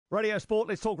Radio Sport,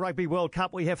 let's talk Rugby World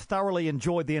Cup. We have thoroughly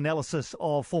enjoyed the analysis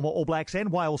of former All Blacks and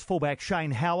Wales fullback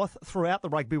Shane Howarth throughout the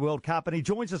Rugby World Cup, and he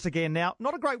joins us again now.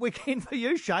 Not a great weekend for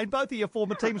you, Shane. Both of your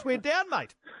former teams went down,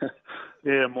 mate.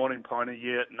 Yeah, morning, Piney.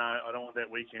 Yeah, no, I don't want that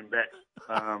weekend back.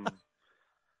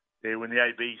 When the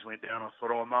ABs went down, I thought,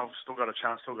 I've still got a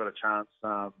chance.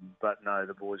 But no,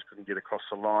 the boys couldn't get across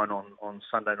the line on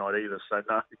Sunday night either. So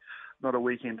no, not a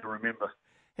weekend to remember.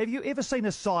 Have you ever seen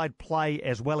a side play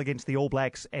as well against the All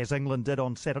Blacks as England did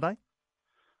on Saturday?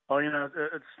 Oh,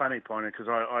 it's funny, Piney, because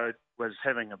I was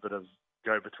having a bit of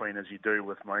go-between, as you do,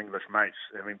 with my English mates,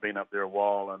 having been up there a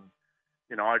while.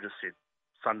 And, I just said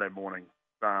Sunday morning,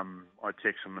 I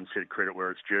texted them and said credit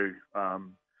where it's due.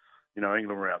 England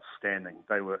were outstanding.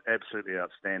 They were absolutely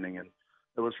outstanding. And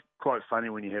it was quite funny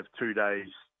when you have 2 days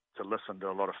to listen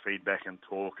to a lot of feedback and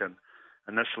talk. And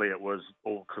initially it was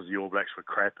all because the All Blacks were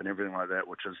crap and everything like that,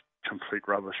 which is complete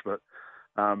rubbish. But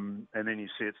and then you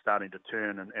see it starting to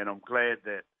turn. And I'm glad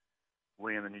that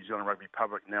we in the New Zealand rugby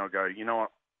public now go, you know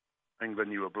what,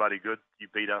 England, you were bloody good. You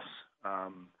beat us.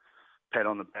 Pat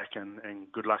on the back and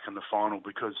good luck in the final,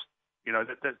 because,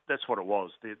 that's what it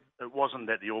was. It wasn't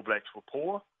that the All Blacks were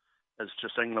poor. It's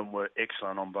just England were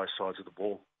excellent on both sides of the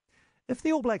ball. If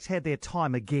the All Blacks had their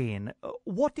time again,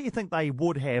 what do you think they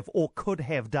would have or could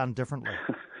have done differently?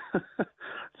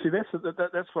 See, that's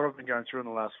what I've been going through in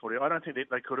the last 40. I don't think that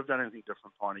they could have done anything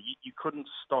different, Piney. You couldn't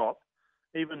stop.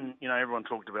 Even, everyone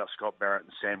talked about Scott Barrett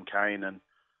and Sam Cane. And,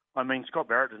 Scott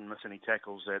Barrett didn't miss any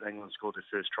tackles that England scored their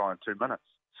first try in 2 minutes.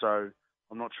 So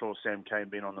I'm not sure Sam Cane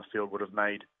being on the field would have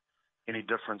made any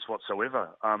difference whatsoever.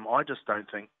 I just don't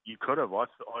think you could have. I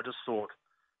just thought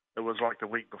it was like the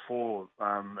week before.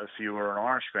 If you were an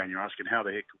Irish fan, you're asking how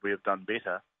the heck could we have done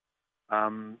better.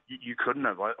 You couldn't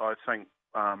have. I think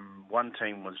one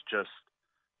team was just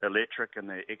electric in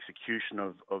their execution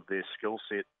of their skill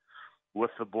set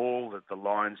with the ball, that the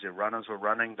lines their runners were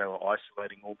running. They were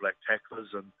isolating All Black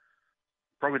tacklers. And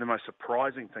probably the most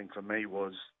surprising thing for me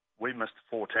was we missed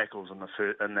 4 tackles in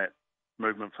that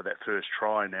movement for that first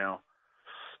try. Now,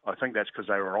 I think that's because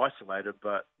they were isolated,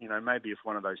 but, maybe if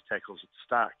one of those tackles had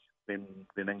stuck, then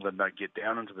England don't get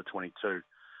down into the 22.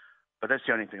 But that's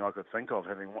the only thing I could think of,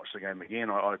 having watched the game again.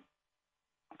 I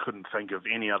couldn't think of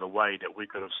any other way that we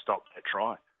could have stopped that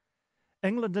try.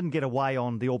 England didn't get away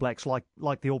on the All Blacks like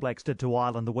the All Blacks did to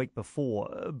Ireland the week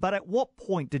before. But at what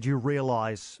point did you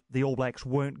realise the All Blacks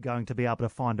weren't going to be able to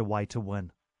find a way to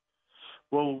win?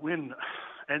 Well,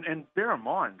 and bear in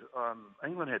mind,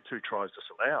 England had 2 tries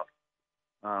disallowed.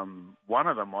 One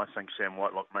of them, I think Sam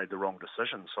Whitelock made the wrong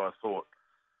decision, so I thought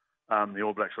the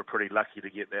All Blacks were pretty lucky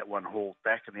to get that one hauled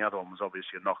back, and the other one was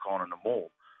obviously a knock-on in the maul.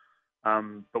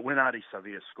 But when Ardie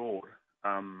Savea scored,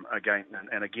 again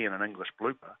an English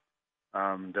blooper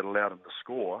that allowed him to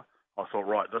score, I thought,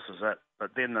 right, this is it.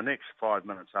 But then the next 5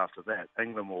 minutes after that,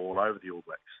 England were all over the All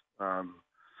Blacks.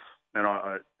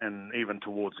 And even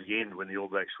towards the end, when the All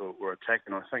Blacks were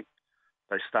attacking, I think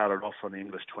they started off on the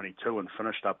English 22 and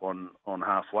finished up on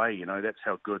halfway. That's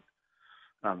how good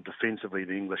defensively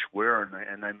the English were,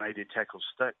 and they made their tackles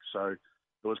stick. So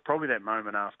it was probably that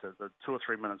moment after, the 2 or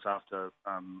 3 minutes after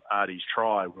Ardie's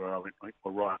try, where I went,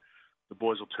 well, right, the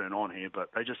boys will turn on here, but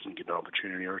they just didn't get an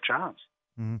opportunity or a chance.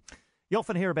 Mm. You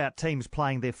often hear about teams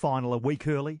playing their final a week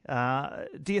early.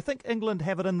 Do you think England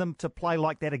have it in them to play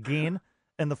like that again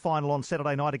in the final on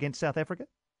Saturday night against South Africa?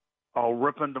 I'll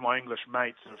rip into my English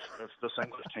mates if this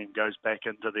English team goes back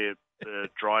into their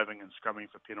driving and scrumming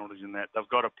for penalties and that. They've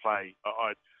got to play.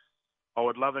 I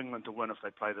would love England to win if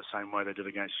they play the same way they did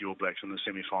against the All Blacks in the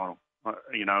semi-final.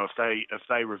 If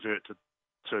they revert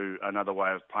to another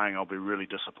way of playing, I'll be really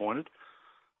disappointed.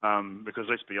 Because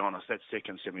let's be honest, that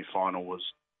second semi-final was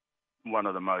one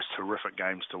of the most horrific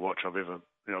games to watch I've ever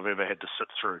had to sit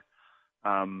through.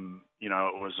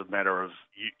 It was a matter of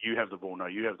you have the ball, no,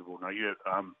 you have the ball, no, you.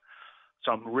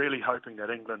 So I'm really hoping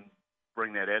that England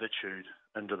bring that attitude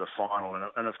into the final,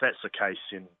 and if that's the case,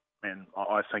 then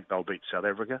I think they'll beat South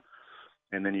Africa,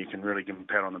 and then you can really give them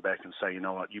a pat on the back and say, you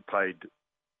know what, you played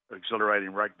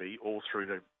exhilarating rugby all through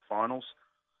the finals,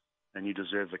 and you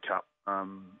deserve the cup.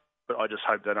 But I just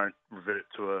hope they don't revert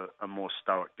to a more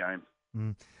stoic game.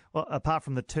 Mm. Well, apart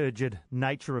from the turgid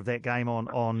nature of that game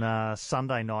on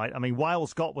Sunday night,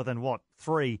 Wales got within,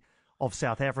 3 of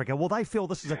South Africa. Will they feel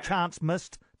this is a chance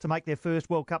missed to make their first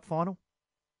World Cup final?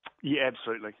 Yeah,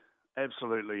 absolutely.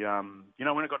 Absolutely.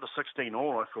 When it got to 16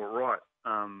 all, I thought, right,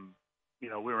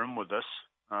 we're in with this.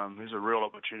 There's a real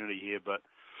opportunity here. But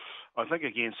I think,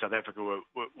 again, South Africa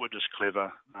were just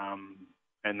clever.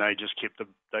 And they just kept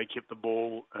the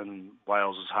ball in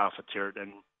Wales's half of territory,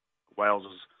 and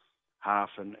Wales's half,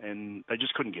 and they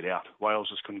just couldn't get out. Wales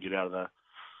just couldn't get out of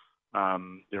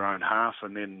their own half.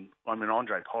 And then,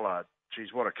 Andre Pollard,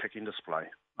 geez, what a kicking display.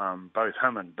 Both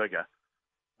him and Bigger.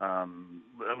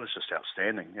 It was just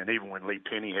outstanding. And even when Lee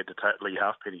Halfpenny had to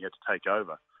take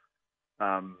over,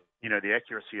 the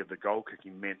accuracy of the goal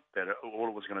kicking meant that all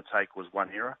it was going to take was one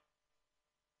error.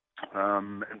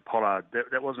 And Pollard,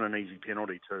 that wasn't an easy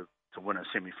penalty to win a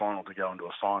semi-final, to go into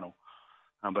a final.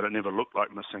 But it never looked like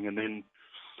missing. And then,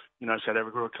 South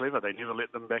Africa were clever. They never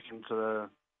let them back into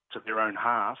their own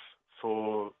half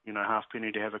for,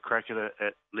 Halfpenny to have a crack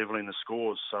at levelling the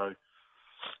scores. So,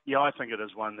 yeah, I think it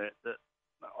is one that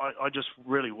I just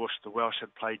really wish the Welsh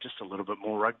had played just a little bit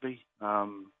more rugby.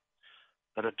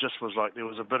 But it just was like there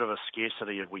was a bit of a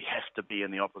scarcity of we have to be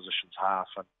in the opposition's half.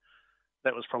 And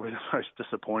that was probably the most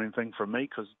disappointing thing for me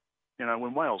because,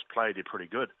 when Wales play, they're pretty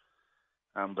good.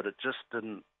 But it just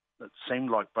didn't. It seemed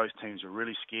like both teams were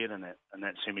really scared in that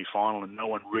semi-final, and no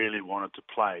one really wanted to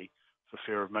play for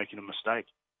fear of making a mistake.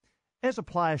 As a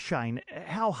player, Shane,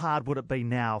 how hard would it be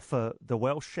now for the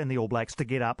Welsh and the All Blacks to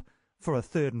get up for a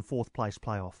third and fourth place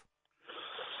playoff?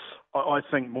 I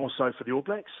think more so for the All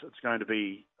Blacks. It's going to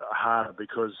be harder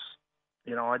because,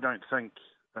 I don't think,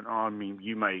 and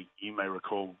you may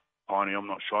recall, Piney, I'm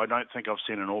not sure. I don't think I've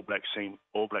seen an All Black team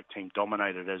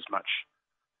dominated as much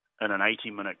in an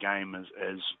 80-minute game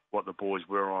as what the boys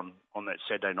were on that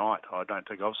Saturday night. I don't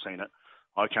think I've seen it.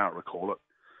 I can't recall it.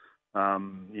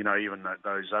 Even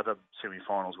those other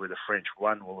semi-finals where the French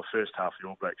won, well, the first half the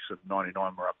All Blacks in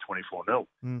 99 were up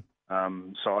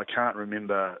 24-0. So I can't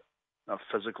remember a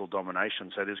physical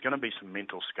domination. So there's going to be some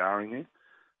mental scarring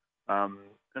there.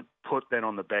 Put that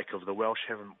on the back of the Welsh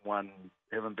haven't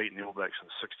beaten the All Blacks in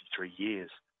 63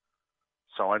 years.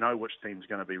 So I know which team's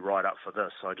going to be right up for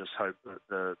this. I just hope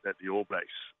that the All Blacks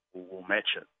will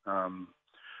match it.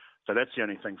 So that's the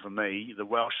only thing for me. The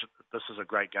Welsh, this is a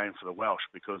great game for the Welsh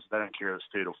because they don't care if it's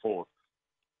third or fourth.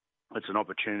 It's an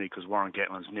opportunity because Warren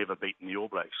Gatland's never beaten the All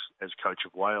Blacks as coach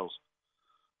of Wales.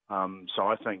 So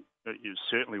I think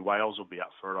certainly Wales will be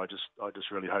up for it. I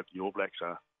just really hope the All Blacks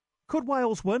are. Could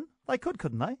Wales win? They could,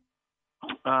 couldn't they?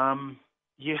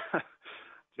 Yeah.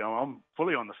 I'm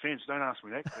fully on the fence. Don't ask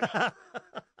me that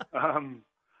question.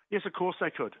 Yes, of course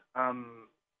they could.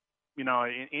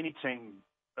 Any team,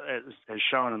 as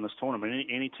shown in this tournament,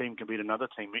 any team can beat another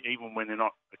team, even when they're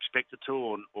not expected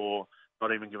to or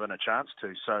not even given a chance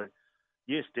to. So,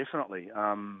 yes, definitely.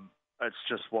 It's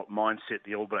just what mindset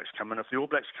the All Blacks come in. If the All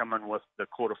Blacks come in with the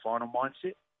quarterfinal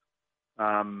mindset,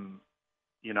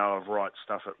 of right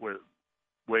stuff,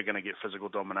 we're going to get physical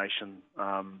domination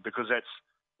because that's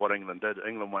what England did.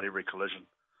 England won every collision.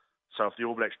 So if the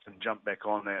All Blacks can jump back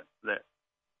on that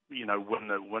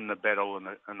win the battle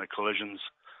and the collisions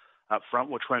up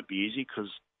front, which won't be easy because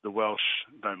the Welsh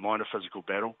don't mind a physical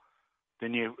battle,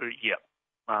 then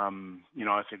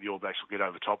I think the All Blacks will get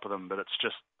over top of them. But it's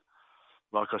just,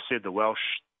 like I said, the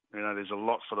Welsh, there's a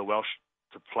lot for the Welsh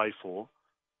to play for,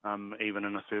 even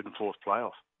in a third and fourth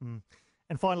playoff.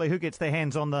 And finally, who gets their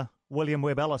hands on the William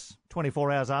Webb Ellis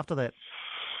 24 hours after that?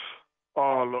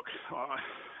 Oh, look,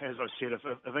 as I said,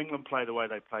 if England play the way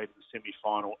they played in the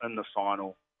semi-final, in the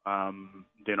final,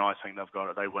 then I think they've got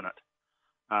it. They win it.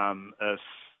 If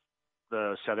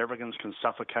the South Africans can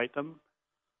suffocate them,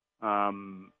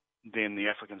 then the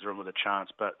Africans are in with a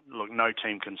chance. But look, no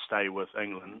team can stay with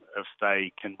England if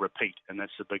they can repeat, and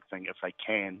that's the big thing. If they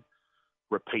can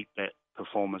repeat that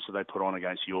performance that they put on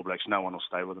against the All Blacks, no one will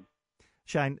stay with them.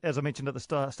 Shane, as I mentioned at the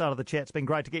start of the chat, it's been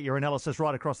great to get your analysis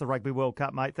right across the Rugby World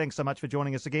Cup, mate. Thanks so much for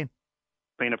joining us again.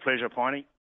 Been a pleasure, Piney.